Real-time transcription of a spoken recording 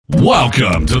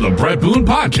Welcome to the Brett Boone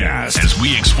Podcast as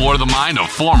we explore the mind of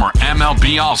former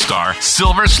MLB All-Star,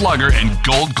 Silver Slugger, and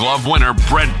Gold Glove winner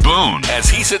Brett Boone as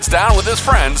he sits down with his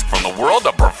friends from the world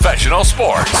of professional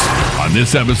sports. On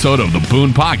this episode of the Boone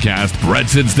Podcast, Brett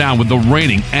sits down with the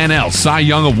reigning NL Cy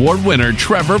Young Award winner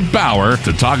Trevor Bauer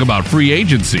to talk about free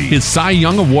agency, his Cy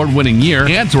Young Award-winning year,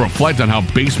 and to reflect on how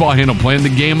baseball handled playing the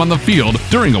game on the field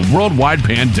during a worldwide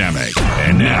pandemic.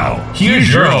 And now,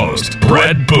 here's your host,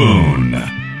 Brett Boone.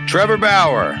 Trevor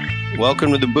Bauer,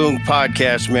 welcome to the Boone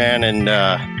Podcast, man,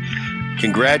 and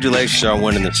congratulations on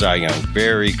winning the Cy Young.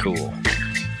 Very cool.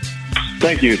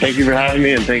 Thank you. Thank you for having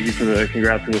me, and thank you for the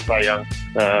congrats on the Cy Young.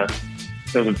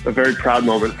 It was a very proud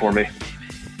moment for me.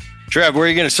 Trev, where are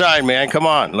you going to sign, man? Come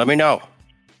on, let me know.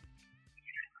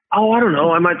 Oh, I don't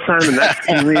know. I might sign the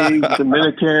Mexican League,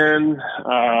 Dominican.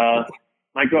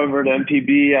 Might go over to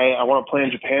MPB. I want to play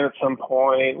in Japan at some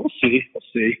point. We'll see.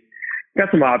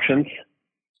 Got some options.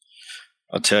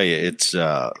 I'll tell you, it's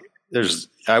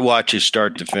I watch you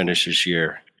start to finish this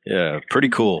year. Yeah, pretty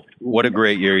cool. What a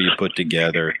great year you put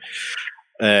together.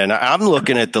 And I'm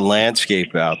looking at the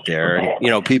landscape out there,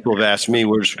 and people have asked me,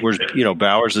 where's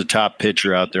Bauer's the top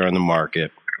pitcher out there on the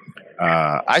market.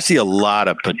 I see a lot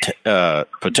of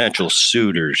potential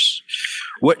suitors.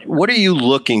 What are you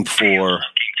looking for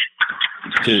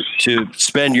to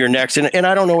spend your next, and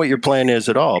I don't know what your plan is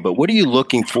at all, but what are you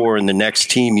looking for in the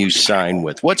next team you sign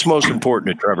with? What's most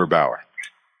important to Trevor Bauer?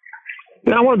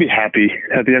 I want to be happy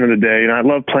at the end of the day. I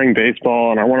love playing baseball,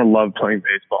 and I want to love playing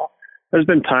baseball. There's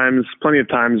been plenty of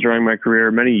times during my career,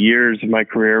 many years of my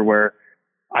career, where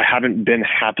I haven't been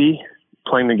happy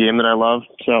playing the game that I love.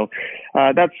 So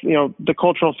that's, the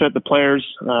cultural fit, the players,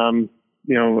 a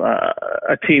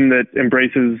team that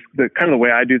embraces the kind of the way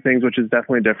I do things, which is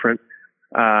definitely different.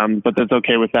 But that's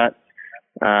okay with that.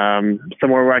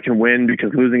 Somewhere where I can win,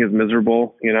 because losing is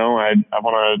miserable. I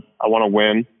want to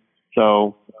win.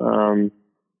 So,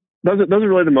 those are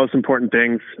really the most important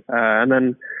things. And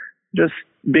then just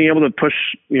being able to push,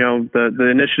 the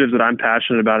initiatives that I'm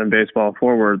passionate about in baseball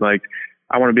forward. Like,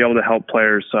 I want to be able to help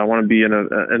players. So I want to be in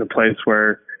a place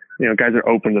where, guys are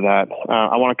open to that.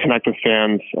 I want to connect with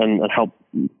fans and help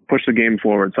push the game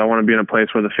forward. So I want to be in a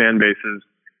place where the fan base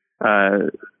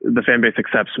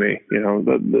accepts me,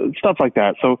 the stuff like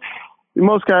that. So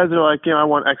most guys are like, I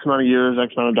want X amount of years,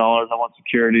 X amount of dollars. I want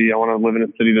security. I want to live in a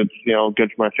city that's,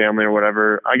 good for my family or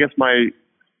whatever. I guess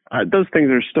those things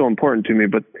are still important to me,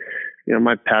 but,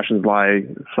 my passions lie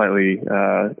slightly,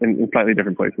 in slightly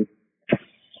different places.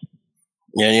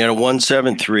 Yeah, and you had a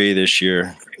 1.73 this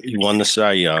year. You won the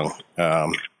Cy Young.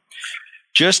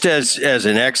 Just as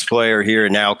an ex-player here,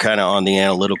 now kind of on the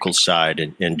analytical side,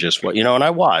 and just what, and I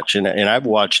watch, and I've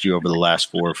watched you over the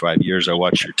last 4 or 5 years. I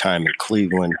watched your time in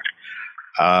Cleveland.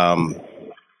 And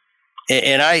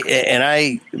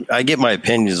I get my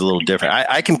opinions a little different.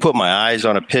 I can put my eyes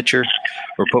on a pitcher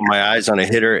or put my eyes on a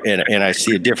hitter, and I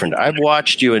see it different. I've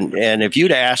watched you, and if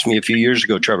you'd asked me a few years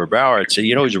ago, Trevor Bauer, I'd say,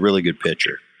 he's a really good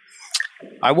pitcher.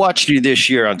 I watched you this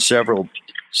year on several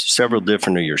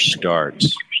different of your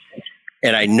starts,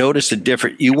 and I noticed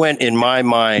you went, in my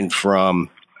mind, from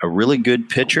a really good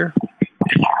pitcher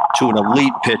to an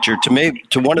elite pitcher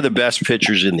to one of the best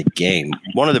pitchers in the game,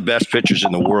 one of the best pitchers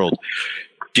in the world.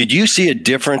 Did you see a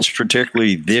difference,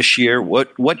 particularly this year?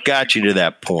 What got you to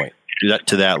that point,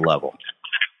 to that level?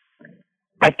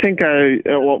 I think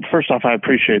first off, I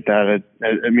appreciate that.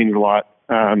 It means a lot.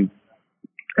 And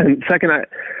second,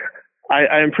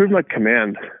 I improved my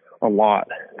command a lot.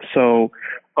 So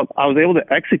I was able to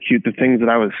execute the things that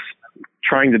I was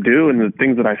trying to do and the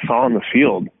things that I saw on the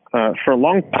field. For a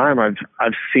long time, I'm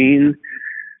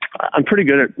pretty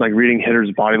good at reading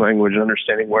hitters' body language and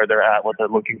understanding where they're at, what they're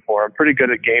looking for. I'm pretty good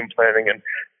at game planning, and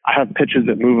I have pitches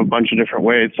that move a bunch of different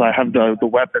ways. So I have the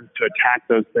weapons to attack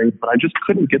those things, but I just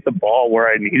couldn't get the ball where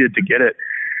I needed to get it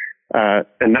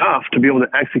enough to be able to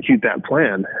execute that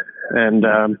plan. And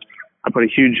I put a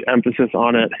huge emphasis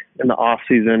on it in the off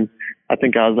season. I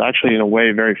think I was actually, in a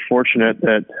way, very fortunate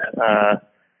that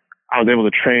I was able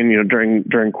to train,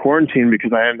 during quarantine,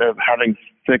 because I ended up having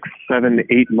 6, 7,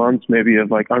 8 months maybe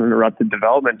of uninterrupted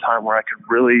development time where I could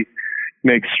really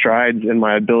make strides in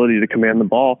my ability to command the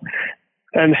ball.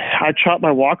 And I chopped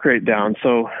my walk rate down.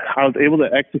 So I was able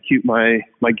to execute my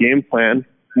game plan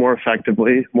more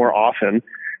effectively, more often.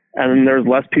 And there was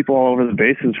less people all over the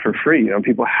bases for free.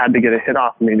 People had to get a hit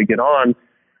off of me to get on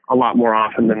a lot more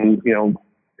often than,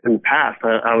 in the past.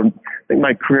 I would think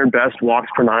my career best walks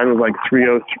per nine was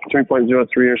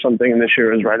 3.03 or something. And this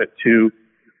year is right at 2.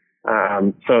 So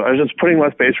I was just putting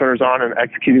less base runners on and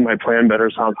executing my plan better,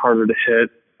 so it's harder to hit.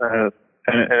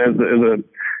 And it was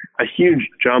a huge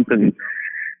jump in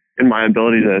in my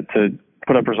ability to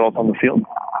put up results on the field.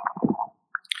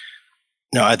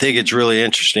 No, I think it's really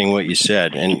interesting what you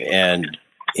said. And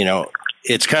you know,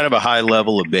 it's kind of a high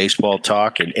level of baseball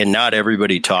talk, and not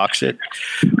everybody talks it.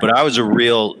 But I was a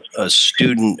real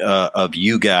student of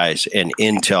you guys and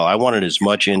intel. I wanted as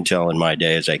much intel in my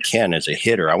day as I can as a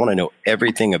hitter. I want to know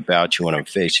everything about you when I'm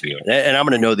facing you. And I'm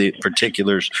going to know the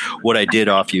particulars, what I did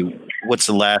off you, what's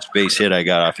the last base hit I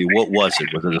got off you, what was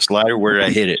it? Was it a slider? Where did I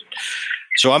hit it?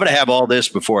 So I'm going to have all this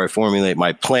before I formulate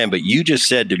my plan. But you just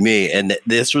said to me, and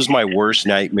this was my worst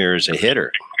nightmare as a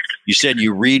hitter, you said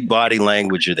you read body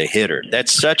language of the hitter.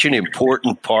 That's such an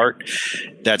important part.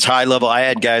 That's high level. I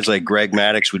had guys like Greg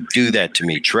Maddux would do that to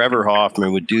me. Trevor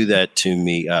Hoffman would do that to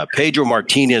me. Pedro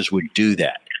Martinez would do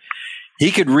that. He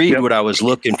could read what I was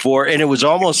looking for, and it was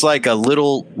almost like a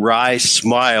little wry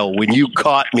smile when you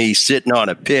caught me sitting on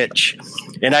a pitch.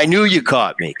 And I knew you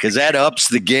caught me because that ups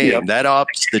the game. Yep. That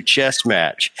ups the chess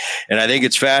match. And I think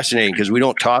it's fascinating because we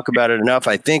don't talk about it enough.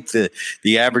 I think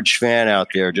the average fan out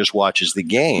there just watches the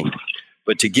game.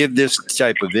 But to give this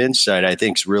type of insight, I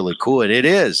think is really cool. And it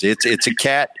is. It's a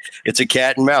cat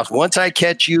and mouse. Once I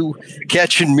catch you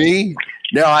catching me,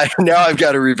 now I've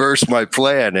got to reverse my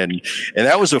plan. And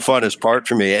that was the funnest part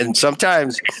for me. And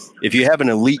sometimes if you have an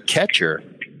elite catcher,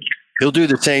 he'll do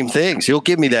the same things. He'll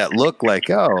give me that look like,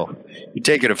 oh, you're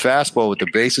taking a fastball with the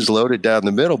bases loaded down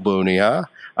the middle, Boone, huh?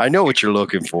 I know what you're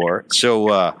looking for. So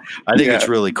I think it's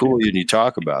really cool when you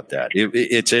talk about that.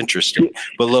 It's interesting.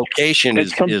 But location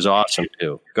is awesome,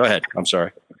 too. Go ahead. I'm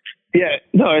sorry. Yeah,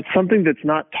 no, it's something that's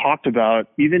not talked about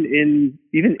even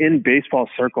in baseball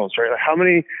circles, right?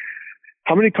 Like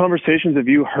how many conversations have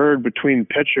you heard between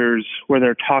pitchers where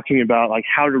they're talking about like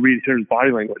how to read hitters'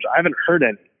 body language? I haven't heard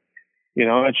any. You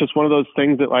know, it's just one of those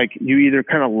things that like you either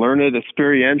kind of learn it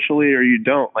experientially or you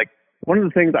don't. Like one of the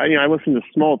things I listen to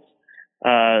Smoltz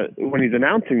when he's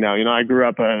announcing now. You know, I grew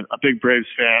up a big Braves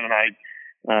fan, and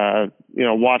I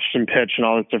watched him pitch and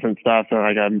all this different stuff, and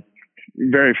like I'm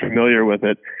very familiar with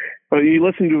it. But you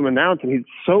listen to him announce, and he's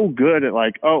so good at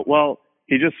like, oh well,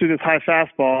 he just threw this high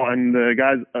fastball, and the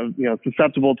guy's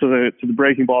susceptible to the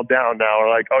breaking ball down now, or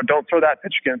like, oh, don't throw that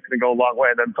pitch again, it's going to go a long way,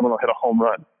 and then someone will hit a home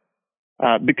run.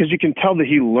 Because you can tell that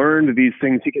he learned these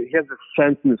things. He has this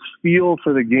sense and this feel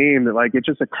for the game that like it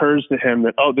just occurs to him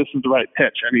that, oh, this is the right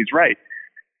pitch, and he's right.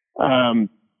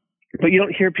 But you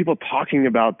don't hear people talking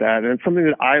about that, and it's something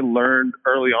that I learned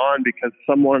early on because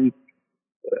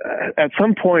at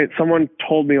some point someone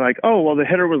told me like, oh, well, the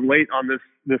hitter was late on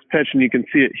this pitch, and you can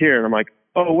see it here. And I'm like,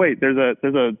 oh wait, there's a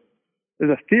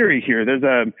theory here.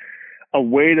 There's a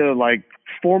way to like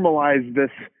formalize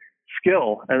this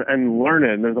skill and learn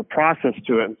it. And there's a process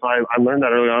to it. And so I learned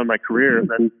that early on in my career. And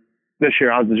then this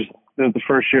year it was the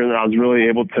first year that I was really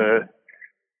able to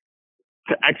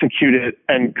execute it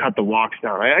and cut the walks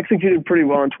down. I executed pretty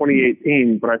well in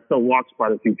 2018, but I still walked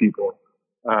quite a few people.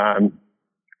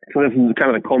 So this is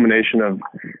kind of the culmination of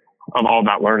all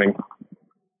that learning.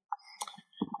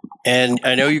 And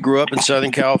I know you grew up in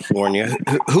Southern California.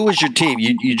 Who was your team?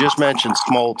 You just mentioned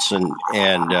Smoltz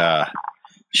and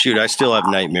shoot, I still have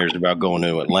nightmares about going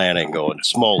to Atlanta and going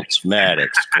Smoltz, Maddux,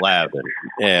 Glavine.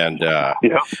 And so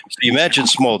you mentioned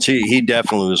Smoltz. He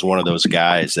definitely was one of those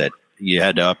guys that you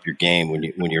had to up your game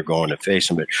when you're going to face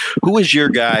him. But who was your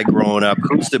guy growing up?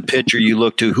 Who's the pitcher you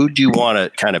look to? Who do you want to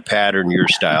kind of pattern your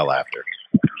style after?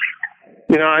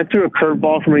 You know, I threw a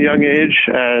curveball from a young age,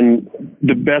 and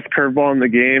the best curveball in the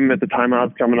game at the time I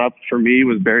was coming up for me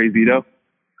was Barry Zito.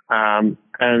 And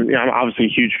I'm obviously a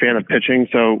huge fan of pitching,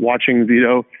 so watching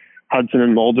Zito, Hudson,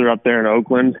 and Mulder up there in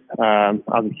Oakland, I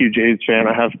was a huge A's fan.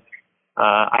 I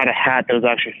had a hat that was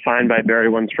actually signed by Barry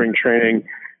one spring training,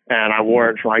 and I wore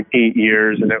it for like 8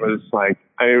 years, and it was like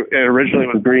it originally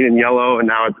was green and yellow, and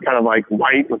now it's kind of like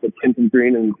white with a tint of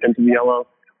green and a tint of yellow.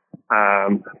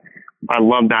 I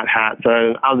love that hat. So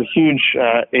I was a huge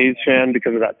A's fan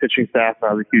because of that pitching staff.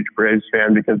 I was a huge Braves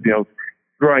fan because, you know,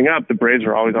 growing up, the Braves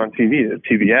were always on TV.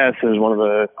 TBS is one of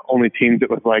the only teams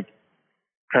that was like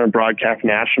kind of broadcast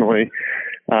nationally.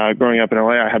 Growing up in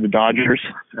LA, I had the Dodgers,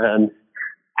 and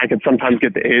I could sometimes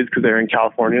get the A's because they were in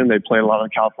California and they played a lot of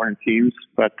the California teams,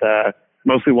 but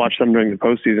mostly watched them during the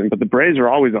postseason. But the Braves were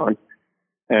always on,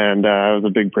 and I was a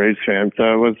big Braves fan.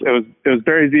 So it was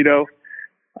Barry Zito.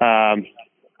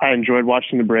 I enjoyed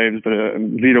watching the Braves, but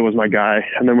Zito was my guy.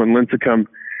 And then when Lincecum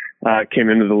came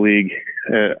into the league,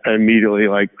 I immediately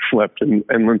like flipped, and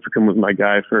Lincecum was my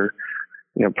guy for,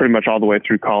 you know, pretty much all the way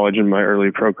through college and my early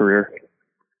pro career.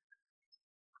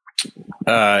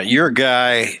 You're a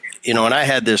guy, you know, and I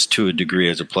had this to a degree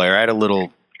as a player. I had a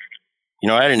little, you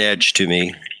know, I had an edge to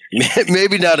me.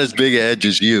 Maybe not as big an edge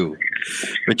as you,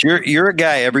 but you're a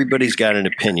guy everybody's got an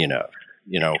opinion of,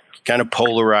 kind of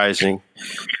polarizing.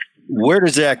 Where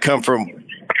does that come from?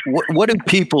 What do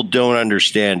people don't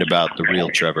understand about the real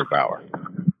Trevor Bauer?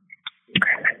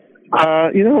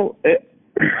 I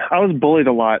was bullied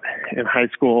a lot in high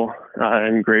school,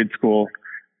 in grade school.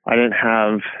 I didn't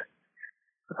have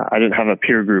a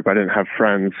peer group. I didn't have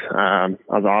friends. I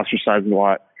was ostracized a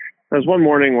lot. There was one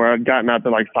morning where I'd gotten up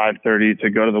at like 5:30 to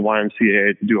go to the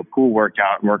YMCA to do a pool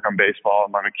workout and work on baseball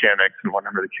and my mechanics and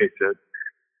whatever the case is.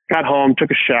 Got home,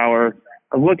 took a shower.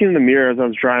 I was looking in the mirror as I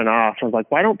was drying off. I was like,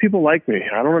 why don't people like me?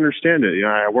 I don't understand it.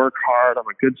 I work hard. I'm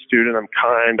a good student. I'm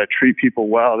kind. I treat people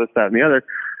well, this, that, and the other.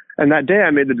 And that day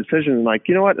I made the decision, like,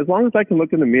 you know what? As long as I can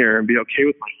look in the mirror and be okay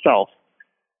with myself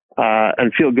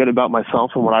and feel good about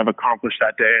myself and what I've accomplished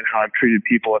that day and how I've treated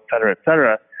people, et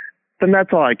cetera, then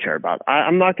that's all I care about.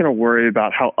 I'm not going to worry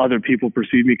about how other people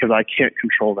perceive me because I can't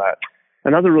control that.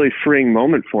 And that's a really freeing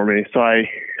moment for me. So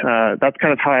that's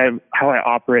kind of how I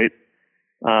operate,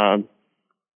 the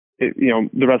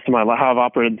rest of my life, how I've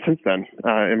operated since then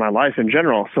in my life in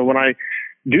general. So when I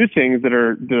do things that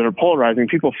are polarizing,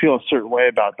 people feel a certain way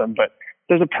about them, but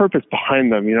there's a purpose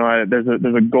behind them.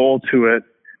 There's a goal to it.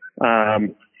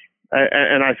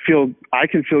 And I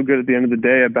can feel good at the end of the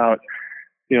day about,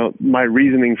 my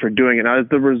reasoning for doing it. Now, is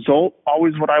the result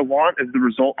always what I want? Is the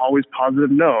result always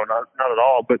positive? No, not at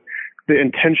all. But the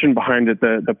intention behind it,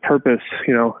 the purpose,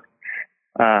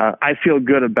 I feel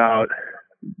good about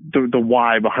the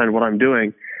why behind what I'm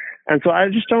doing. And so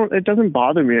it doesn't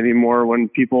bother me anymore when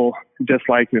people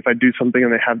dislike me if I do something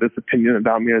and they have this opinion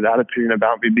about me or that opinion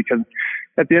about me, because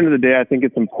at the end of the day, I think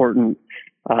it's important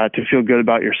to feel good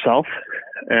about yourself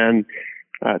and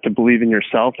to believe in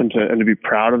yourself and to be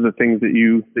proud of the things that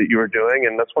you are doing.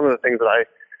 And that's one of the things that I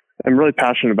am really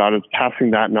passionate about, is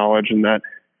passing that knowledge and that,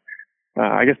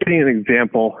 I guess, being an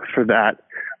example for that,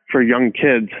 for young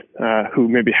kids who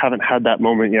maybe haven't had that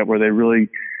moment yet where they really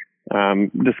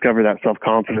discover that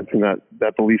self-confidence and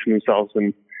that belief in themselves.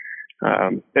 And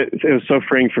it was so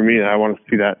freeing for me that I want to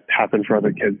see that happen for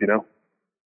other kids,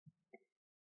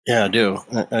 Yeah, I do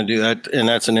that. And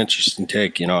that's an interesting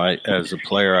take. As a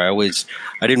player,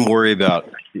 I didn't worry about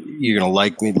you're going to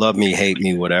like me, love me, hate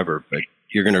me, whatever, but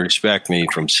you're going to respect me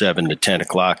from 7 to 10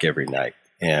 o'clock every night.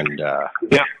 And,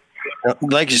 yeah.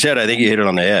 Like you said, I think you hit it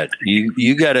on the head.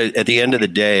 You got to, at the end of the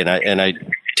day, and I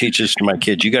teach this to my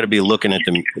kids, you got to be looking in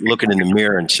the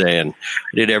mirror and saying,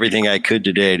 I did everything I could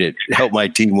today to help my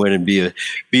team win and be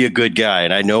a good guy.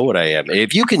 And I know what I am.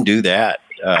 If you can do that,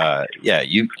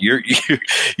 you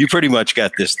pretty much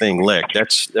got this thing licked.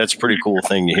 That's a pretty cool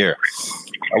thing to hear.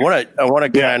 I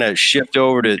want to kind of shift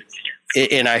over to,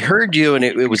 and I heard you, and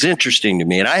it was interesting to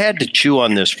me, and I had to chew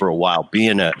on this for a while.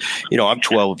 Being I'm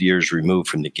 12 years removed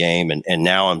from the game, and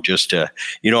now I'm just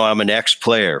I'm an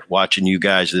ex-player watching you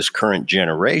guys, this current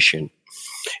generation,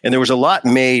 and there was a lot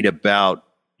made about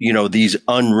these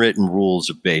unwritten rules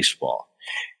of baseball,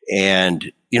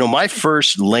 and my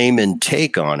first layman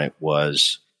take on it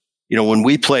was, when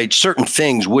we played, certain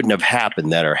things wouldn't have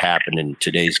happened that are happening in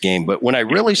today's game. But when I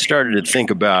really started to think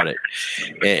about it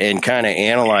and kind of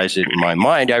analyze it in my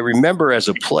mind, I remember as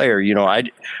a player, I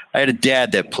had a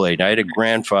dad that played. I had a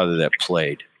grandfather that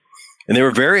played. And they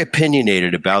were very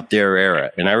opinionated about their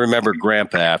era. And I remember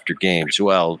Grandpa after games,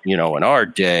 well, in our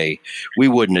day, we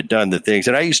wouldn't have done the things.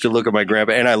 And I used to look at my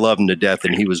grandpa, and I love him to death,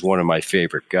 and he was one of my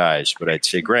favorite guys. But I'd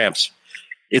say, Gramps,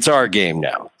 it's our game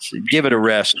now. So give it a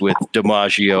rest with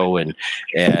DiMaggio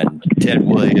and Ted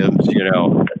Williams.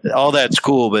 All that's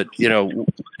cool, but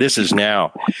this is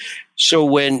now. So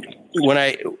when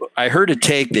I heard a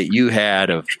take that you had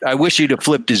of, I wish he'd have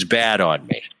flipped his bat on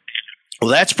me. Well,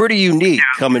 that's pretty unique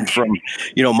coming from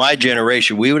my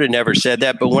generation. We would have never said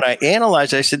that. But when I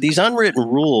analyzed, I said these unwritten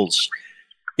rules.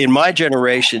 In my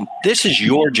generation, this is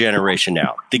your generation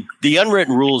now. The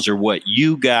unwritten rules are what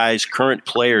you guys, current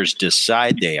players,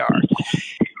 decide they are.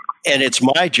 And it's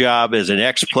my job as an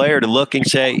ex-player to look and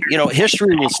say,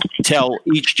 history will tell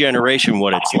each generation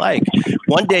what it's like.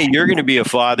 One day you're going to be a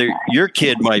father, your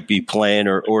kid might be playing,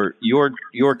 or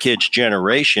your kid's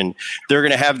generation, they're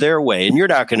going to have their way. And you're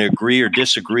not going to agree or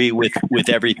disagree with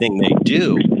everything they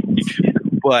do.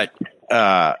 But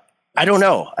I don't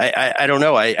know. I don't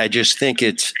know. I just think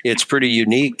it's pretty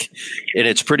unique, and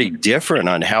it's pretty different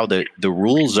on how the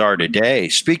rules are today.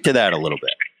 Speak to that a little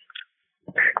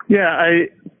bit. Yeah,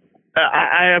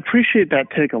 I appreciate that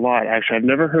take a lot, actually. I've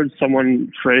never heard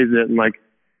someone phrase it in like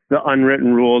the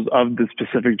unwritten rules of the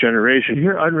specific generation. You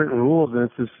hear unwritten rules, and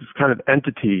it's this kind of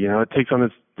entity, it takes on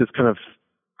this kind of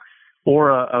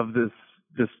aura of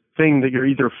this thing that you're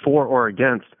either for or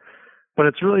against. But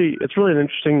it's really an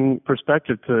interesting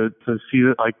perspective to see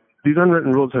that, like, these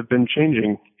unwritten rules have been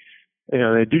changing.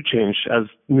 They do change as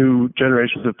new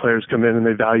generations of players come in and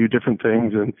they value different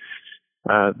things, and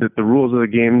that the rules of the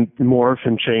game morph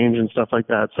and change and stuff like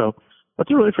that. So that's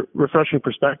a really refreshing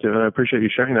perspective, and I appreciate you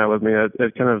sharing that with me.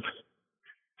 It kind of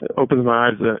opens my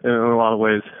eyes in a lot of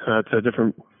ways to a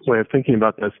different way of thinking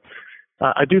about this.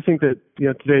 I do think that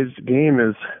today's game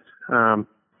is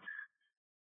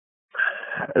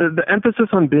the emphasis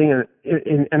on being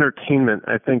in entertainment,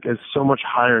 I think, is so much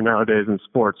higher nowadays in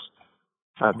sports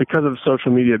because of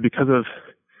social media, because of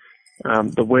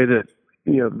the way that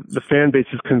the fan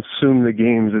bases consume the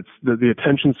games. It's the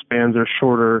attention spans are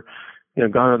shorter.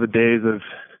 Gone are the days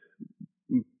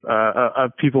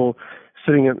of people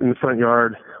sitting in the front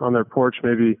yard on their porch,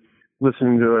 maybe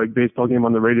listening to a baseball game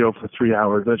on the radio for 3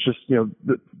 hours. That's just the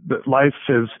life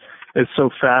is so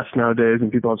fast nowadays,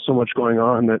 and people have so much going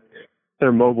on that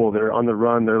they're mobile, they're on the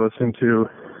run, they're listening to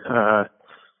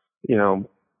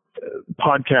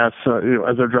podcasts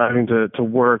as they're driving to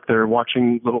work, they're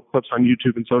watching little clips on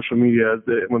YouTube and social media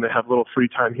when they have little free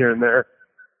time here and there.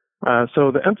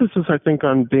 So the emphasis, I think,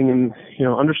 on being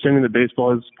understanding that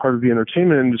baseball is part of the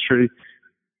entertainment industry,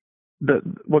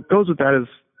 what goes with that is,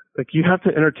 like, you have to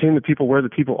entertain the people where the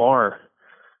people are.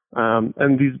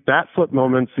 And these bat flip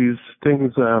moments, these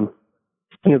things,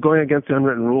 going against the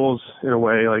unwritten rules in a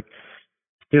way, like,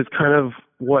 is kind of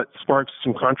what sparks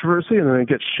some controversy, and then it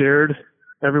gets shared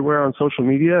everywhere on social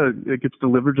media. It gets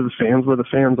delivered to the fans where the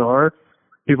fans are.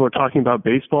 People are talking about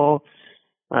baseball.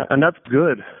 And that's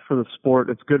good for the sport.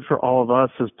 It's good for all of us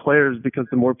as players, because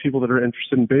the more people that are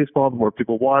interested in baseball, the more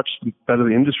people watch, the better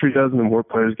the industry does, and the more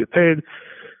players get paid.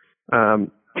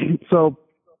 So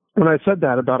when I said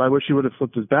that about I wish he would have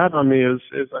flipped his bat on me, is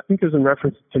I think is in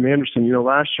reference to Tim Anderson.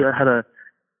 Last year I had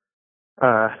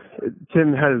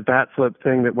Tim had his bat flip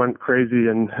thing that went crazy,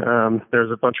 and there's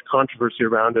a bunch of controversy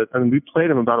around it. And we played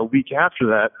him about a week after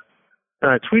that. And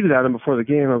I tweeted at him before the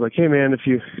game. I was like, hey man, if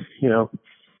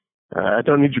I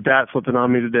don't need your bat flipping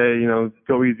on me today,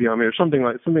 go easy on me, or something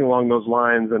along those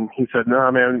lines. And he said,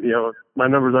 no, man, my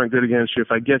numbers aren't good against you.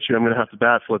 If I get you, I'm going to have to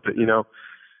bat flip it,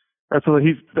 And so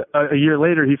a year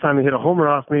later, he finally hit a homer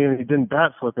off me, and he didn't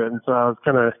bat flip it. And so I was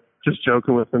kind of just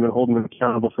joking with him and holding him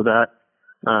accountable for that.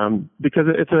 Because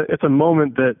it's a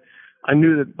moment that I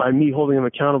knew that by me holding him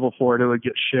accountable for it, it would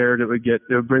get shared. It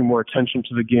would bring more attention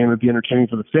to the game. It would be entertaining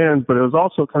for the fans, but it was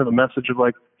also kind of a message of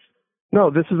like, no,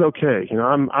 this is okay.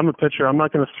 I'm a pitcher. I'm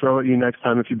not going to throw at you next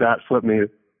time if you bat flip me.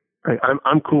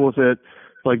 I'm cool with it.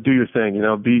 Like, do your thing.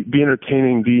 Be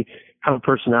entertaining. Have a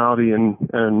personality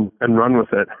and run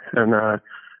with it. And I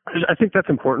think that's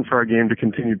important for our game to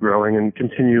continue growing and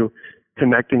continue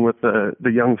connecting with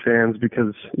the young fans,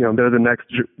 because they're the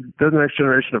next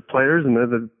generation of players, and they're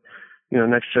the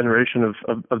next generation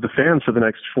of the fans for the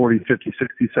next 40, 50,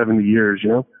 60, 70 years.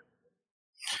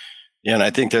 Yeah, and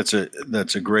I think that's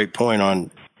a great point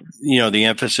on, the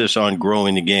emphasis on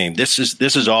growing the game. This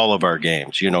is all of our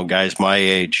games, guys my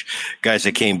age, guys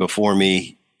that came before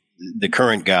me, the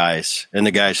current guys, and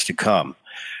the guys to come.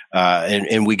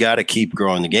 And we got to keep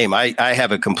growing the game. I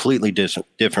have a completely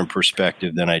different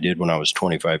perspective than I did when I was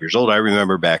 25 years old. I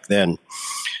remember back then,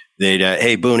 they'd,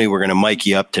 hey, Boone, we're going to mic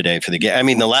you up today for the game. I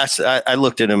mean, I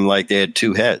looked at them like they had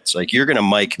two heads. Like, you're going to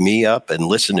mic me up and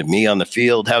listen to me on the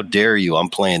field? How dare you? I'm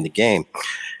playing the game.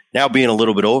 Now, being a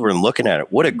little bit over and looking at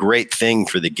it, what a great thing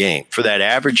for the game. For that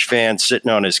average fan sitting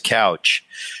on his couch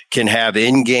can have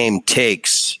in-game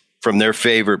takes from their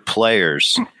favorite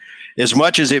players. As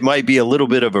much as it might be a little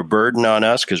bit of a burden on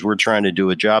us because we're trying to do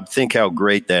a job, think how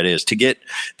great that is. To get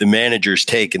the manager's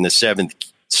take in the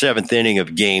seventh inning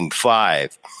of Game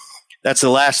 5, that's the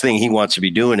last thing he wants to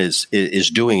be doing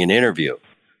is doing an interview.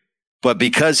 But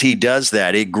because he does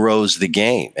that, it grows the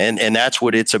game. And that's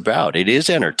what it's about. It is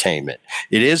entertainment.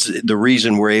 It is the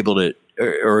reason we're able to,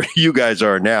 or you guys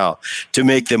are now, to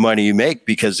make the money you make,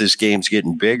 because this game's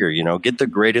getting bigger. Get the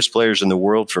greatest players in the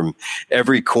world from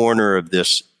every corner of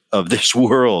this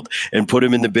world and put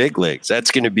them in the big leagues.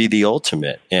 That's going to be the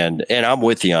ultimate. And I'm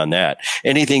with you on that.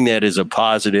 Anything that is a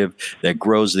positive, that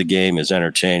grows the game, is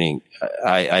entertaining,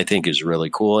 I think is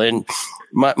really cool. And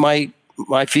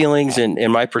my feelings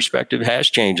and my perspective has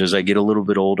changed as I get a little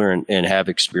bit older and have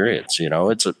experience.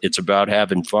 It's about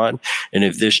having fun. And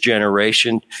if this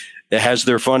generation that has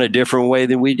their fun a different way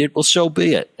than we did, well, so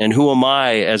be it. And who am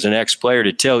I as an ex-player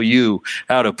to tell you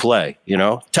how to play?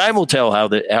 Time will tell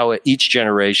how each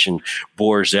generation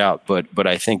bores out. But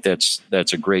I think that's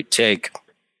a great take.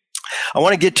 I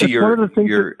want to get to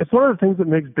it's one of the things that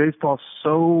makes baseball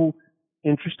so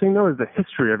interesting, though, is the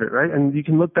history of it, right? And you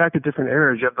can look back at different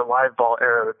eras. You have the live ball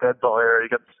era, the dead ball era, you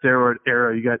got the steroid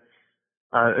era, you got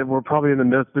We're probably in the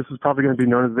midst. This is probably going to be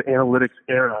known as the analytics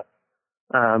era.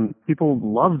 People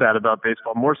love that about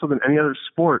baseball more so than any other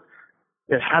sport.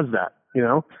 It has that,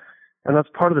 and that's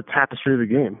part of the tapestry of the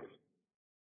game.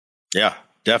 Yeah,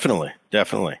 definitely.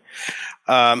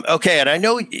 Okay. And I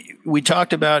know we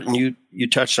talked about, and you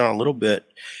touched on a little bit,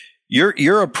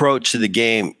 your approach to the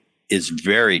game is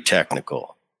very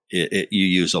technical. You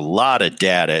use a lot of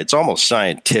data. It's almost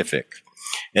scientific,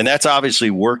 and that's obviously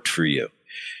worked for you.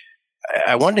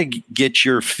 I wanted to get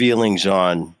your feelings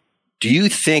on, do you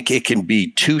think it can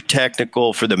be too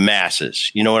technical for the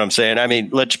masses? You know what I'm saying? I mean,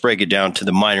 let's break it down to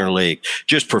the minor league,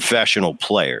 just professional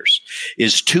players.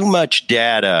 Is too much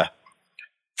data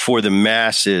for the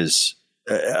masses,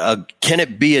 can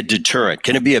it be a deterrent?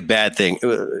 Can it be a bad thing?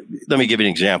 Let me give you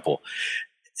an example.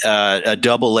 A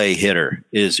double-A hitter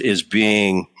is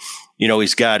being,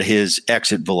 he's got his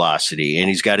exit velocity and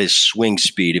he's got his swing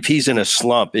speed. If he's in a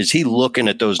slump, is he looking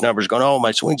at those numbers going, oh,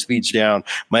 my swing speed's down,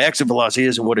 my exit velocity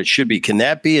isn't what it should be? Can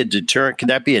that be a deterrent? Can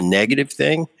that be a negative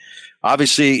thing?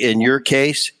 Obviously, in your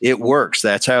case, it works.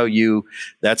 That's how you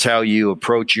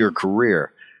approach your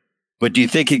career. But do you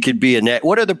think it could be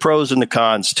what are the pros and the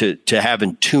cons to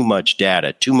having too much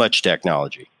data, too much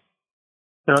technology?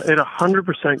 It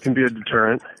 100% can be a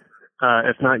deterrent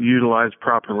if not utilized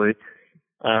properly.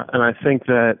 And I think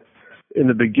that in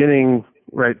the beginning,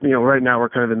 right now we're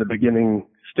kind of in the beginning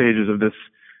stages of this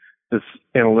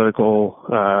analytical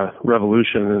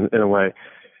revolution in a way.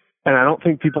 And I don't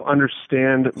think people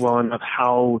understand well enough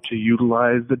how to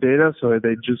utilize the data. So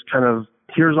they just kind of,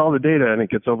 here's all the data, and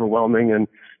it gets overwhelming, and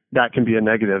that can be a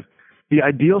negative. The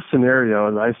ideal scenario,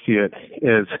 as I see it,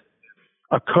 is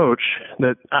a coach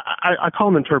that I call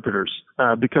them interpreters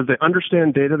because they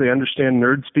understand data, they understand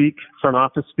nerd speak, front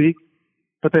office speak,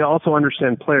 but they also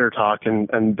understand player talk and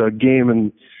the game,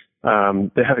 and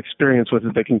they have experience with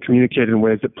it. They can communicate in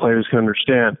ways that players can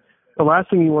understand. The last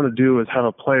thing you want to do is have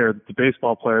a player, the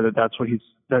baseball player, that's what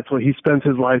he spends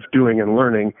his life doing and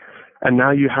learning, and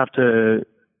now you have to,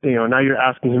 now you're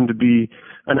asking him to be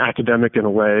an academic in a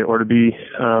way, or to be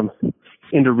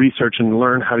into research and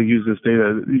learn how to use this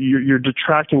data. You're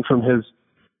detracting from his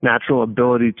natural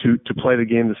ability to play the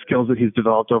game, the skills that he's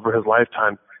developed over his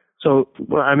lifetime. So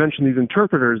when I mentioned these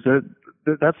interpreters,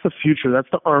 that's the future. That's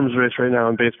the arms race right now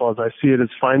in baseball, as I see it, is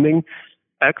finding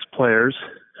ex-players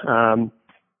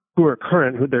who are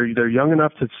current, who they're young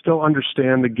enough to still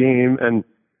understand the game and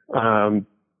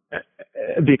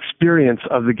the experience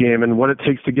of the game and what it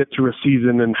takes to get through a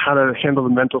season and how to handle the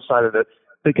mental side of it.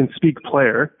 They can speak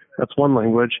player. That's one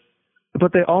language.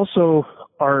 But they also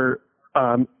are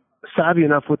savvy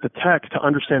enough with the tech to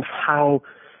understand how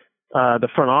the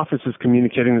front office is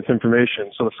communicating this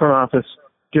information. So the front office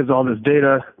gives all this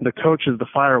data. The coach is the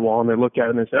firewall, and they look at it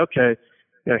and they say, okay,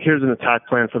 here's an attack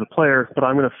plan for the player, but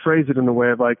I'm going to phrase it in the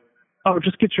way of like, oh,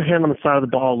 just get your hand on the side of the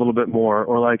ball a little bit more,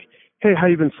 or like, hey, how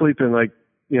you been sleeping? Like,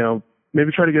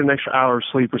 maybe try to get an extra hour of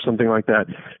sleep or something like that.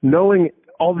 Knowing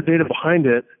all the data behind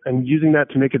it and using that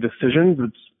to make a decision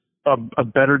that's a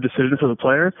better decision for the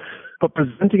player, but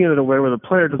presenting it in a way where the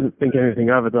player doesn't think anything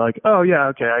of it. They're like, oh yeah,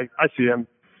 okay, I see him.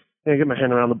 I get my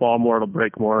hand around the ball more, it'll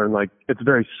break more, and like it's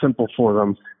very simple for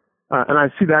them. And I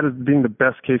see that as being the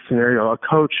best case scenario. A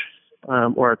coach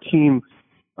or a team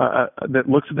that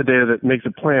looks at the data, that makes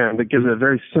a plan, that gives a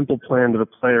very simple plan to the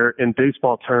player in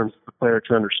baseball terms for the player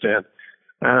to understand.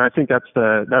 And I think that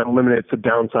eliminates the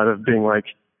downside of being like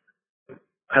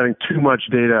having too much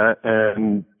data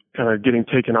and kind of getting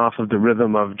taken off of the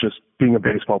rhythm of just being a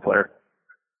baseball player.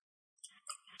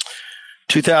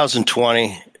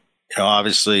 2020,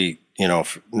 obviously,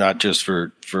 not just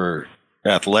for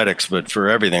athletics, but for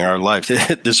everything, our life. This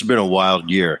has been a wild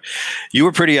year. You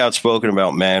were pretty outspoken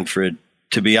about Manfred.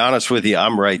 To be honest with you,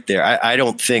 I'm right there. I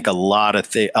don't think a lot of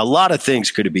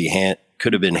things could have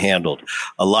been handled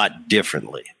a lot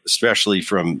differently, especially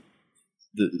from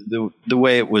the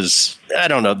way it was. I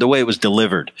don't know, the way it was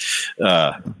delivered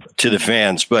to the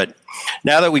fans. But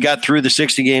now that we got through the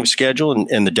 60-game schedule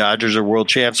and the Dodgers are world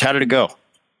champs, how did it go?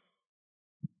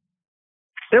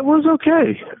 It was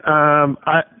okay.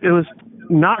 It was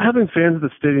not having fans at the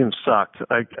stadium sucked.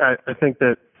 I think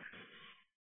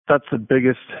that's the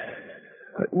biggest.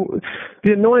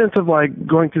 The annoyance of like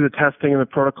going through the testing and the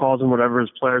protocols and whatever as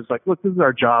players, like, look, this is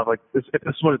our job. Like, this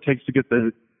is what it takes to get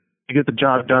the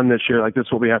job done this year. Like, this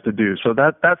is what we have to do. So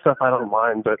that stuff I don't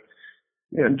mind, but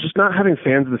just not having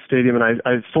fans at the stadium, and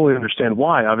I fully understand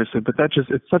why, obviously, but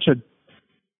it's such a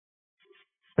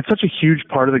huge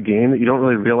part of the game that you don't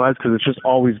really realize because it's just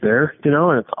always there,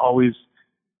 and it's always,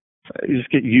 you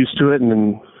just get used to it. And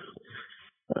then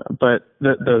But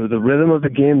the rhythm of the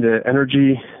game, the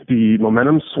energy, the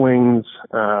momentum swings,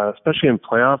 especially in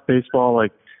playoff baseball,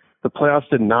 like the playoffs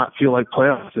did not feel like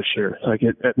playoffs this year. Like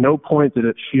at no point did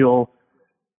it feel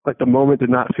like the moment did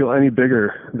not feel any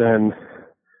bigger than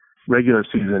regular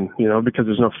season, because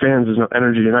there's no fans, there's no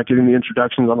energy. You're not getting the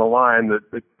introductions on the line.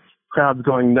 The crowd's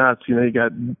going nuts. You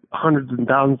got hundreds and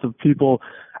thousands of people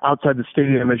outside the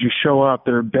stadium as you show up.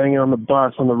 They're banging on the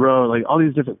bus, on the road, like all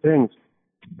these different things.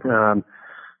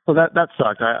 So that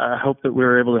sucked. I hope that we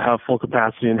were able to have full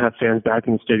capacity and have fans back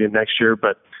in the stadium next year.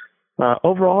 But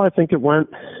overall, I think it went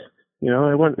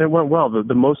well.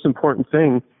 The most important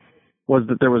thing was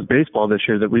that there was baseball this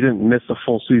year, that we didn't miss a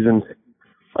full season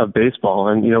of baseball.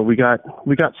 And, we got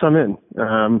some in.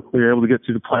 We were able to get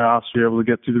through the playoffs. We were able to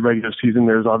get through the regular season.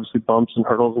 There's obviously bumps and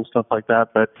hurdles and stuff like that.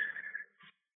 But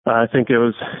I think it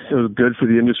was good for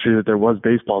the industry that there was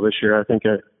baseball this year. I think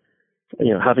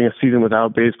having a season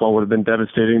without baseball would have been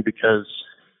devastating because,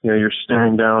 you're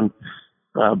staring down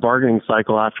a bargaining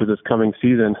cycle after this coming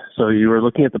season. So you were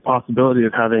looking at the possibility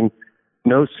of having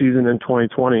no season in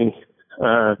 2020,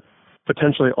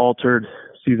 potentially altered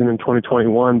season in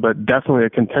 2021, but definitely a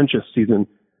contentious season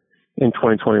in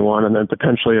 2021, and then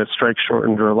potentially a strike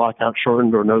shortened or a lockout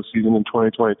shortened or no season in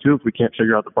 2022 if we can't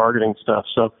figure out the bargaining stuff.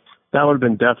 So that would have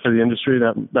been death for the industry.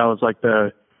 That was like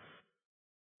the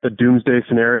doomsday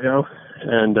scenario.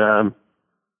 And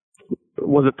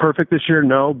was it perfect this year?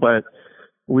 No, but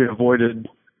we avoided,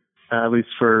 at least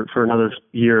for another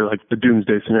year, like the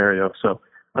doomsday scenario. So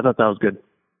I thought that was good.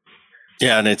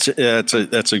 Yeah, and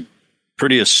that's a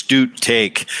pretty astute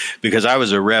take, because I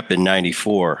was a rep in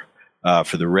 '94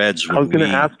 for the Reds. I was going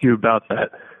to ask you about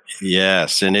that.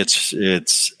 Yes, and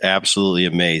it's absolutely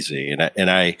amazing, and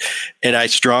I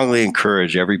strongly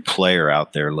encourage every player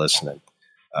out there listening,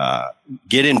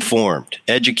 get informed,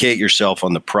 educate yourself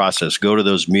on the process, go to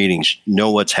those meetings,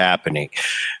 know what's happening,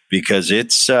 because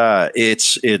it's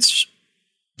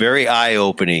very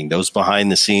eye-opening, those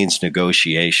behind-the-scenes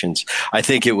negotiations. I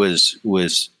think it was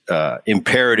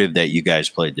imperative that you guys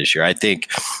played this year. I think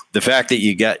the fact that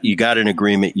you got an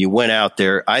agreement, you went out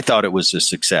there, I thought it was a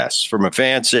success. From a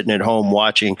fan sitting at home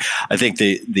watching, I think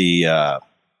the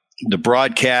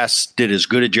broadcast did as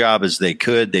good a job as they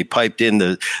could. They piped in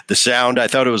the sound. I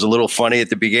thought it was a little funny at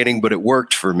the beginning, but it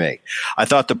worked for me. I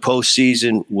thought the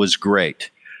postseason was great.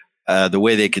 The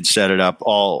way they could set it up,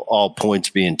 all points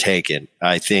being taken.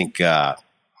 I think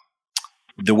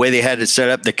the way they had it set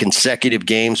up, the consecutive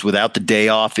games without the day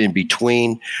off in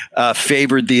between,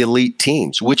 favored the elite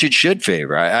teams, which it should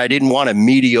favor. I didn't want a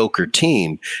mediocre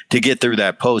team to get through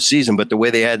that postseason, but the way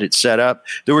they had it set up,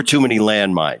 there were too many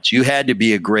landmines. You had to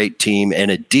be a great team and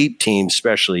a deep team,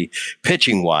 especially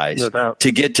pitching wise,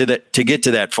 to get to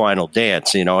that final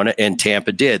dance. And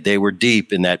Tampa did. They were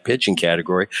deep in that pitching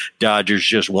category. Dodgers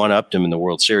just one-upped them in the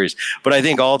World Series. But I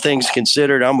think all things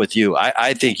considered, I'm with you.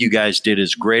 I think you guys did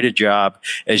as great a job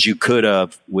as you could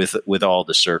have with all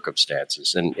the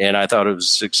circumstances. And I thought it was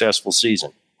a successful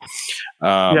season.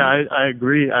 I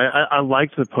agree. I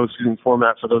liked the postseason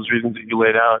format for those reasons that you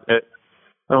laid out. I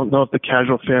don't know if the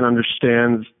casual fan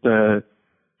understands the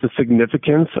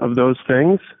significance of those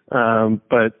things,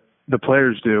 but the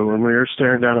players do. When you're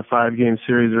staring down a 5-game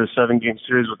series or a 7-game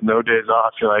series with no days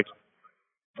off, you're like,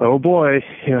 oh boy.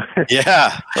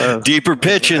 Yeah. Deeper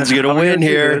pitching's going to win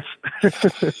here.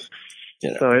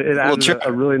 So it adds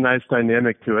a really nice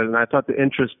dynamic to it. And I thought the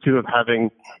interest, too, of having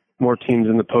more teams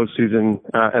in the postseason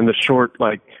and the short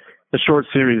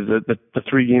series, the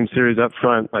 3-game series up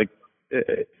front, like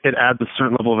it adds a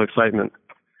certain level of excitement.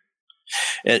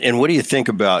 And what do you think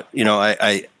about,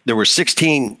 there were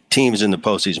 16 teams in the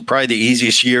postseason, probably the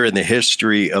easiest year in the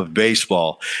history of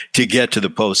baseball to get to the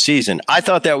postseason. I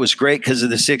thought that was great because of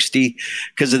the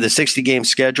 60 game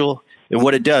schedule and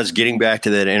what it does, getting back to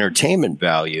that entertainment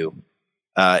value.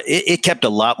 It kept a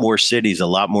lot more cities a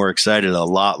lot more excited a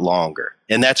lot longer,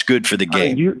 and that's good for the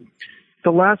game.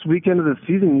 The last weekend of the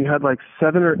season, you had like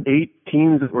 7 or 8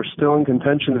 teams that were still in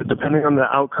contention. That depending on the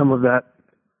outcome of that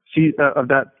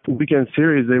weekend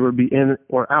series, they would be in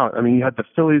or out. I mean, you had the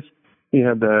Phillies, you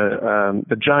had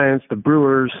the Giants, the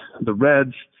Brewers, the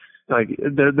Reds. Like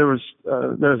there was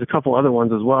a couple other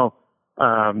ones as well.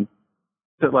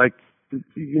 That like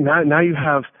now you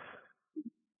have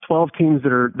 12 teams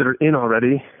that are in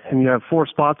already, and you have 4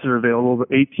 spots that are available,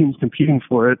 but 8 teams competing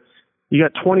for it. You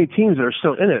got 20 teams that are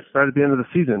still in it right at the end of the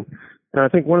season. And I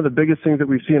think one of the biggest things that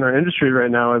we see in our industry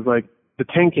right now is like the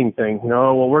tanking thing.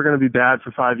 We're going to be bad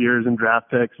for 5 years in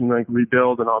draft picks and like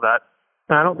rebuild and all that.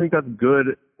 And I don't think that's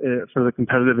good for the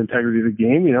competitive integrity of the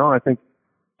game. I think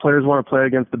players want to play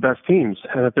against the best teams.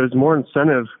 And if there's more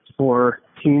incentive for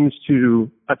teams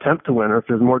to attempt to win, or if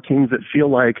there's more teams that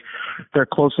feel like they're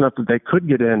close enough that they could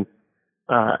get in,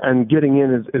 and getting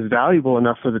in is valuable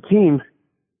enough for the team,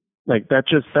 like that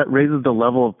raises the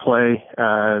level of play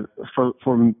for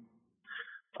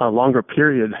a longer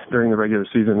period during the regular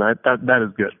season. That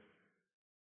is good.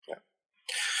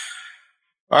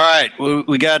 All right,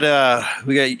 we got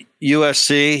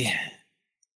USC.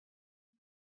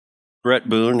 Brett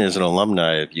Boone is an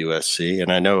alumni of USC,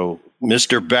 and I know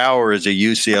Mr. Bauer is a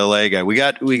UCLA guy. We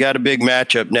got a big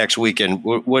matchup next weekend.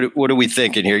 What are we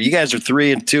thinking here? You guys are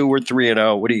 3-2. We're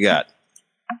 3-0. What do you got?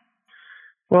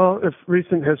 Well, if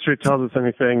recent history tells us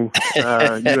anything,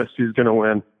 USC is going to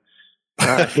win.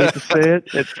 I hate to say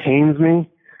it. It pains me.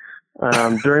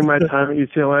 During my time at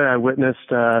UCLA, I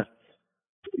witnessed, a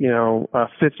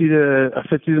 50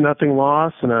 to nothing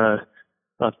loss and a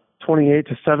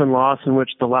 28-7 loss in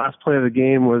which the last play of the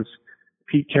game was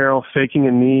Pete Carroll faking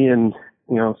a knee and,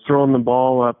 throwing the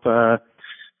ball up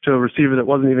to a receiver that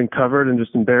wasn't even covered and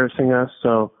just embarrassing us.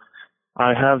 So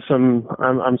I have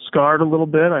I'm scarred a little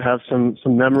bit. I have some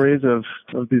memories of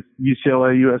this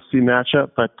UCLA USC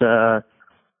matchup, but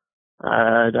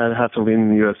I'd have to lean in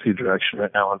the USC direction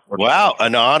right now, unfortunately. Wow,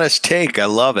 an honest take. I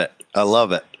love it. All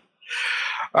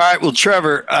right, well,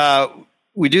 Trevor,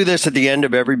 we do this at the end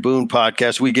of every Boone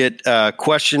podcast. We get a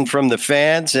question from the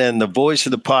fans, and the voice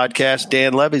of the podcast,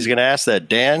 Dan Levy's going to ask that.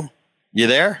 Dan, you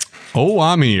there? Oh,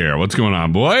 I'm here. What's going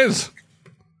on, boys?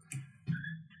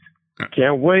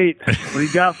 Can't wait. What do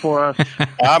you got for us?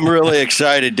 I'm really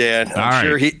excited, Dan.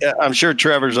 I'm I'm sure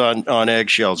Trevor's on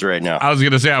eggshells right now. I was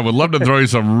going to say, I would love to throw you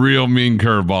some real mean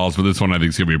curveballs, but this one I think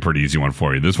is going to be a pretty easy one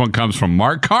for you. This one comes from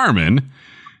Mark Carmen,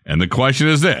 and the question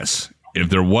is this. If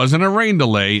there wasn't a rain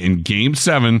delay in Game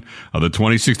 7 of the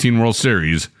 2016 World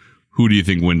Series, who do you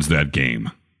think wins that game?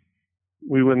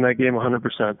 We win that game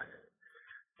 100%.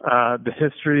 The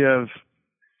history of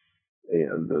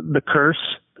the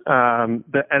curse,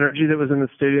 the energy that was in the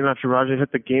stadium after Roger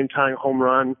hit the game-tying home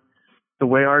run, the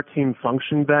way our team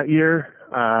functioned that year,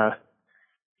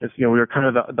 we were kind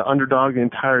of the underdog the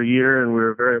entire year, and we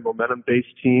were a very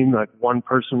momentum-based team. Like one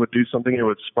person would do something, it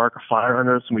would spark a fire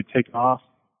under us, and we'd take off.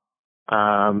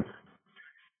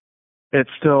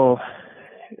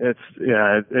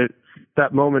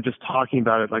 That moment, just talking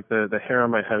about it, like the hair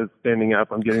on my head is standing up.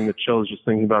 I'm getting the chills just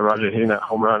thinking about Roger hitting that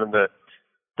home run and the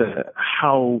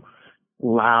how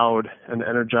loud and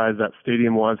energized that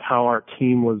stadium was, how our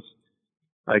team was,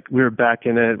 like we were back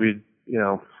in it. It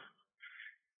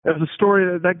was a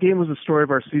story. That game was the story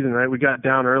of our season, right? We got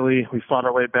down early. We fought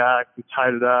our way back. We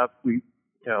tied it up. We,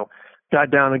 got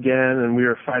down again, and we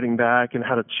were fighting back and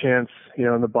had a chance,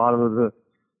 in the bottom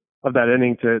of that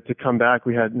inning to come back.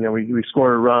 We had, we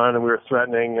scored a run and we were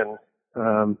threatening and,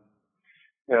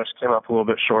 just came up a little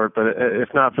bit short. But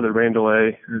if not for the rain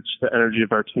delay, it's the energy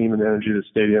of our team and the energy of the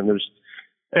stadium.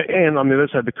 And on the other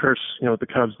side, the curse, with the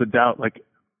Cubs, the doubt, like,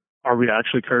 are we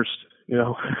actually cursed?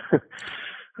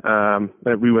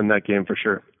 That we win that game for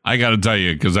sure. I got to tell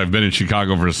you, because I've been in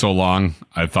Chicago for so long,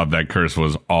 I thought that curse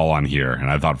was all on here.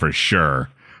 And I thought for sure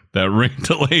that rain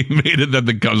delay made it that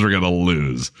the Cubs were going to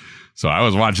lose. So I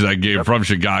was watching that game from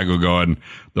Chicago going,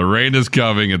 the rain is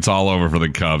coming. It's all over for the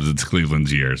Cubs. It's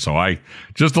Cleveland's year. So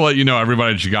just to let you know,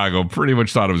 everybody in Chicago pretty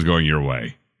much thought it was going your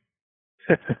way.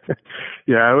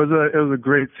 Yeah, it was a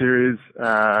great series.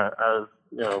 I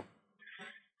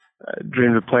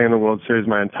dreamed of playing the World Series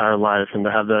my entire life, and to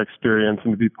have that experience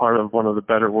and to be part of one of the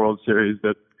better World Series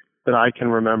that I can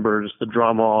remember, just the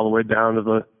drama all the way down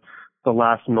to the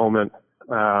last moment.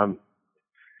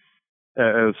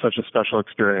 It was such a special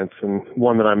experience, and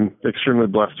one that I'm extremely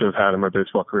blessed to have had in my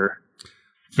baseball career.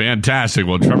 Fantastic.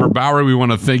 Well, Trevor Bauer, we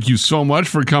want to thank you so much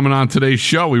for coming on today's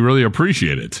show. We really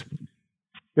appreciate it.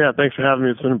 Yeah, thanks for having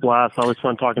me. It's been a blast. Always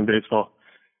fun talking baseball.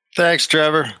 Thanks,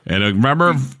 Trevor. And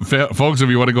remember, folks, if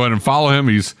you want to go ahead and follow him,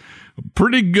 he's a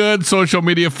pretty good social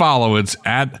media follow. It's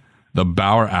at the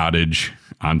Bauer Outage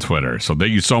on Twitter. So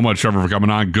thank you so much, Trevor, for coming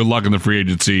on. Good luck in the free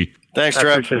agency. Thanks,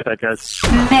 Trevor. I appreciate that, guys.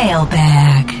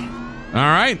 Mailbag. All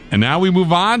right. And now we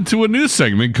move on to a new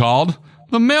segment called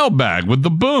The Mailbag with the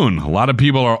Boone. A lot of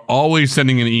people are always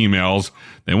sending in emails.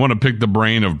 They want to pick the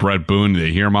brain of Brett Boone.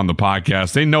 They hear him on the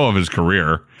podcast. They know of his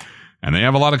career. And they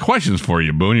have a lot of questions for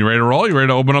you, Boone. You ready to roll? You ready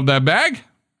to open up that bag?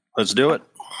 Let's do it.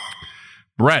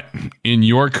 Brett, in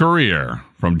your career,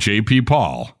 from JP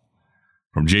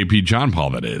John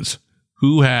Paul, that is,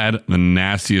 who had the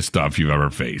nastiest stuff you've ever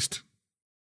faced?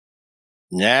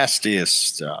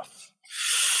 Nastiest stuff.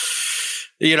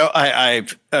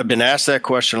 I've been asked that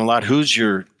question a lot. Who's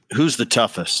the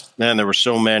toughest? Man, there were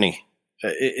so many.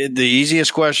 The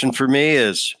easiest question for me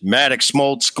is Maddox,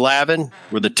 Smoltz, Glavine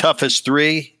were the toughest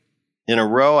three. in a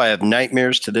row. I have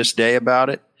nightmares to this day about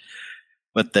it.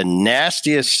 But the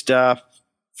nastiest stuff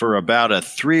for about a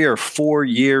 3 or 4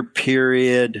 year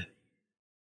period,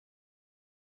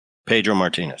 Pedro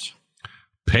Martinez.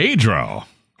 Pedro.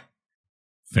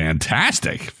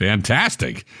 Fantastic.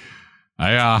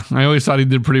 I always thought he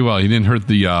did pretty well. He didn't hurt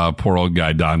the poor old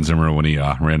guy, Don Zimmer, when he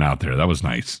ran out there. That was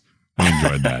nice. I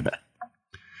enjoyed that.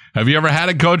 Have you ever had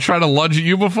a coach try to lunge at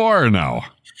you before or no?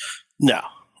 No,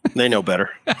 they know better.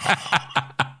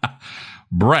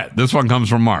 Brett, this one comes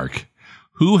from Mark.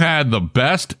 Who had the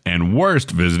best and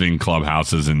worst visiting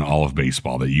clubhouses in all of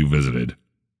baseball that you visited?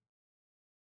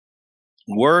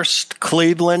 Worst,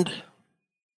 Cleveland.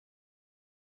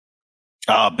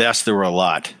 Best, there were a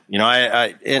lot. You know,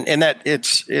 and that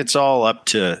it's all up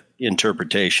to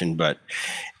interpretation, but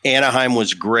Anaheim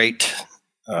was great.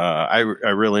 I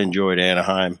really enjoyed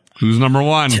Anaheim. Who's number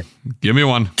one? Give me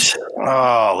one.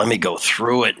 Oh, let me go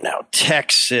through it now.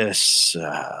 Texas.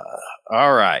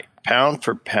 All right. Pound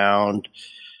for pound.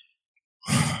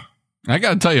 I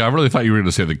got to tell you, I really thought you were going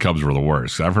to say the Cubs were the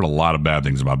worst. I've heard a lot of bad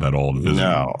things about that old visiting.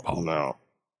 No.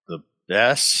 The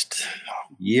best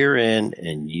year in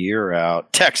and year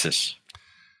out. Texas.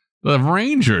 The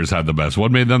Rangers had the best.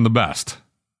 What made them the best?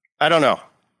 I don't know.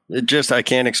 I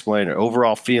can't explain it.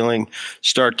 Overall feeling,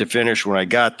 start to finish, when I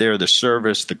got there, the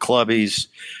service, the clubbies,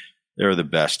 they're the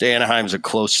best. Anaheim's a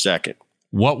close second.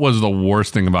 What was the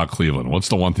worst thing about Cleveland? What's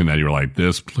the one thing that you were like,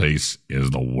 this place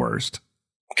is the worst?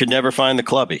 Could never find the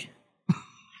clubby.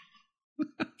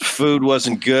 Food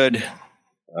wasn't good.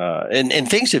 And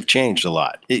things have changed a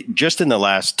lot just in the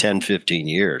last 10, 15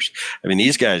 years. I mean,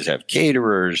 these guys have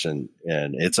caterers and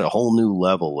it's a whole new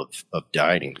level of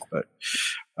dining.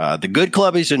 But the good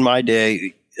clubbies in my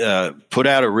day put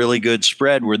out a really good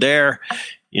spread. We're there,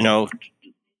 you know,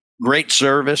 great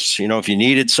service. You know, if you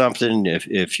needed something,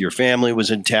 if your family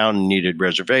was in town and needed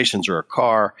reservations or a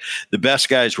car, the best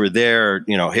guys were there.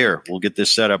 You know, here, we'll get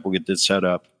this set up.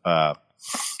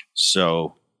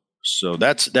 So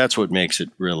that's what makes it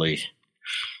really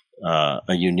a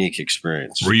unique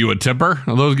experience. Were you a tipper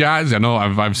of those guys? I know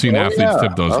I've seen athletes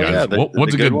tip those guys. Yeah.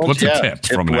 What's a tip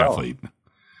from an athlete?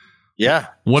 Yeah.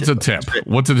 What's a tip?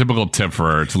 What's a typical tip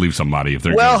to leave somebody if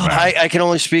they're I can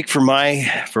only speak for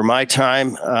my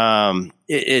time.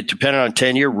 It depended on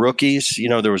tenure. Rookies, you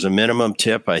know, there was a minimum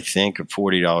tip, I think, of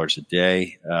 $40 a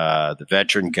day. The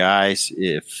veteran guys,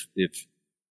 if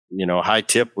you know, high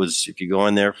tip was if you go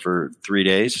in there for 3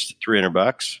 days,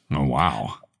 $300. Oh,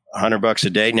 wow. $100 a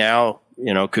day now,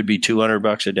 you know, could be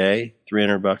 $200 a day,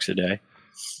 $300 a day.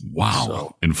 Wow.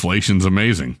 So, inflation's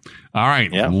amazing. All right.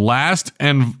 Yeah. Last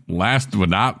but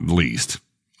not least,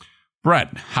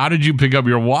 Brett, how did you pick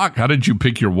your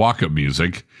walk-up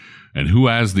music, and who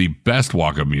has the best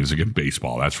walk-up music in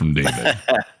baseball? That's from David.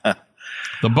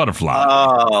 The Butterfly.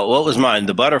 Oh, what was mine?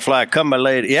 The Butterfly, Come My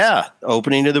Lady. Yeah,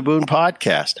 opening to the Boone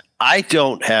podcast. I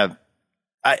don't.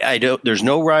 There's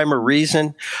no rhyme or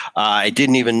reason. I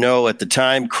didn't even know at the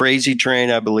time. Crazy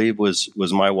Train, I believe, was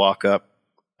my walk-up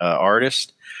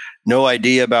artist. No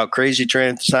idea about Crazy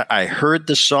Train. I heard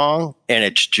the song, and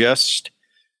it's just,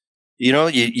 you know,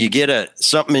 you get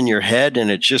something in your head, and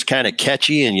it's just kind of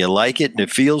catchy, and you like it, and it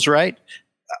feels right.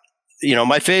 You know,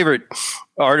 my favorite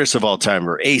artists of all time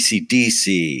were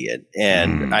AC/DC,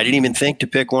 and I didn't even think to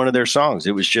pick one of their songs.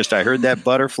 It was just, I heard that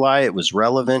Butterfly. It was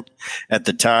relevant at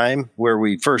the time where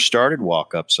we first started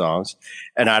walk-up songs,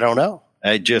 and I don't know.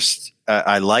 I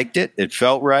liked it. It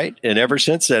felt right, and ever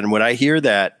since then, when I hear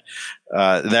that,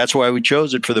 that's why we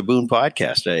chose it for the Boone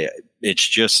podcast. It's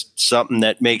just something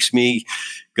that makes me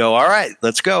go, all right,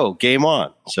 let's go, game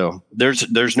on. So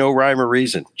there's no rhyme or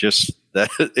reason. Just that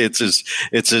it's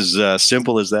as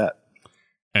simple as that.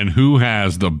 And who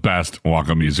has the best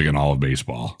walk-up music in all of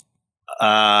baseball?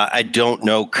 I don't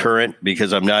know current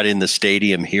because I'm not in the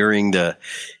stadium hearing the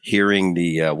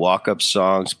walk-up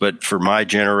songs. But for my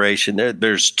generation,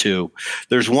 there's two.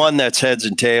 There's one that's heads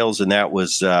and tails, and that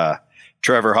was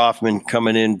Trevor Hoffman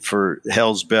coming in for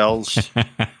Hell's Bells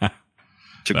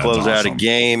to close out a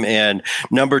game. And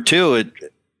number two, it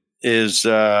is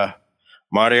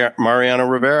Mariano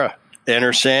Rivera,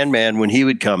 Enter Sandman, when he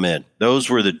would come in.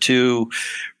 Those were the two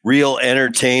real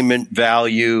entertainment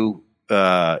value.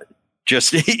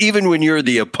 Just even when you're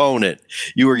the opponent,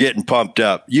 you were getting pumped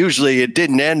up. Usually it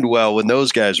didn't end well when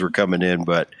those guys were coming in,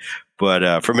 but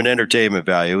from an entertainment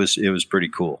value, it was pretty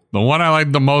cool. The one I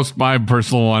like the most, my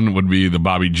personal one, would be the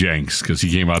Bobby Jenks, because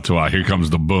he came out to Here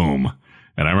Comes the Boom.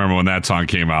 And I remember when that song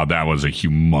came out, that was a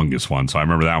humongous one. So I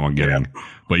remember that one getting. Yeah.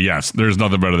 But yes, there's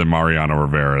nothing better than Mariano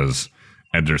Rivera's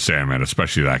Enter Sandman,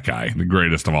 especially that guy, the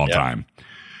greatest of all time.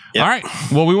 All right.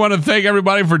 Well, we want to thank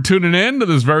everybody for tuning in to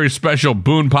this very special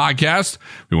Boone podcast.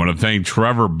 We want to thank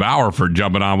Trevor Bauer for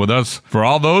jumping on with us. For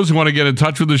all those who want to get in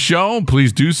touch with the show,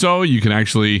 please do so. You can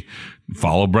actually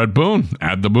follow Brett Boone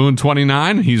at the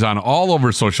Boone29. He's on all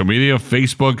over social media,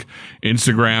 Facebook,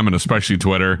 Instagram, and especially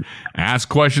Twitter. Ask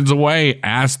questions away.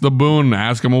 Ask the Boone.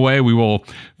 Ask them away. We will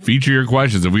feature your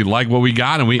questions. If we like what we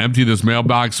got and we empty this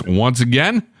mailbox once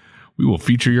again, we will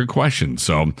feature your questions.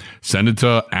 So send it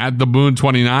to at the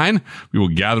Boone29. We will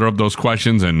gather up those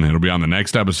questions and it'll be on the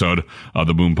next episode of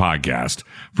the Boone Podcast.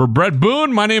 For Brett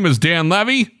Boone, my name is Dan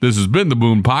Levy. This has been the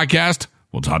Boone Podcast.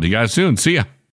 We'll talk to you guys soon. See ya.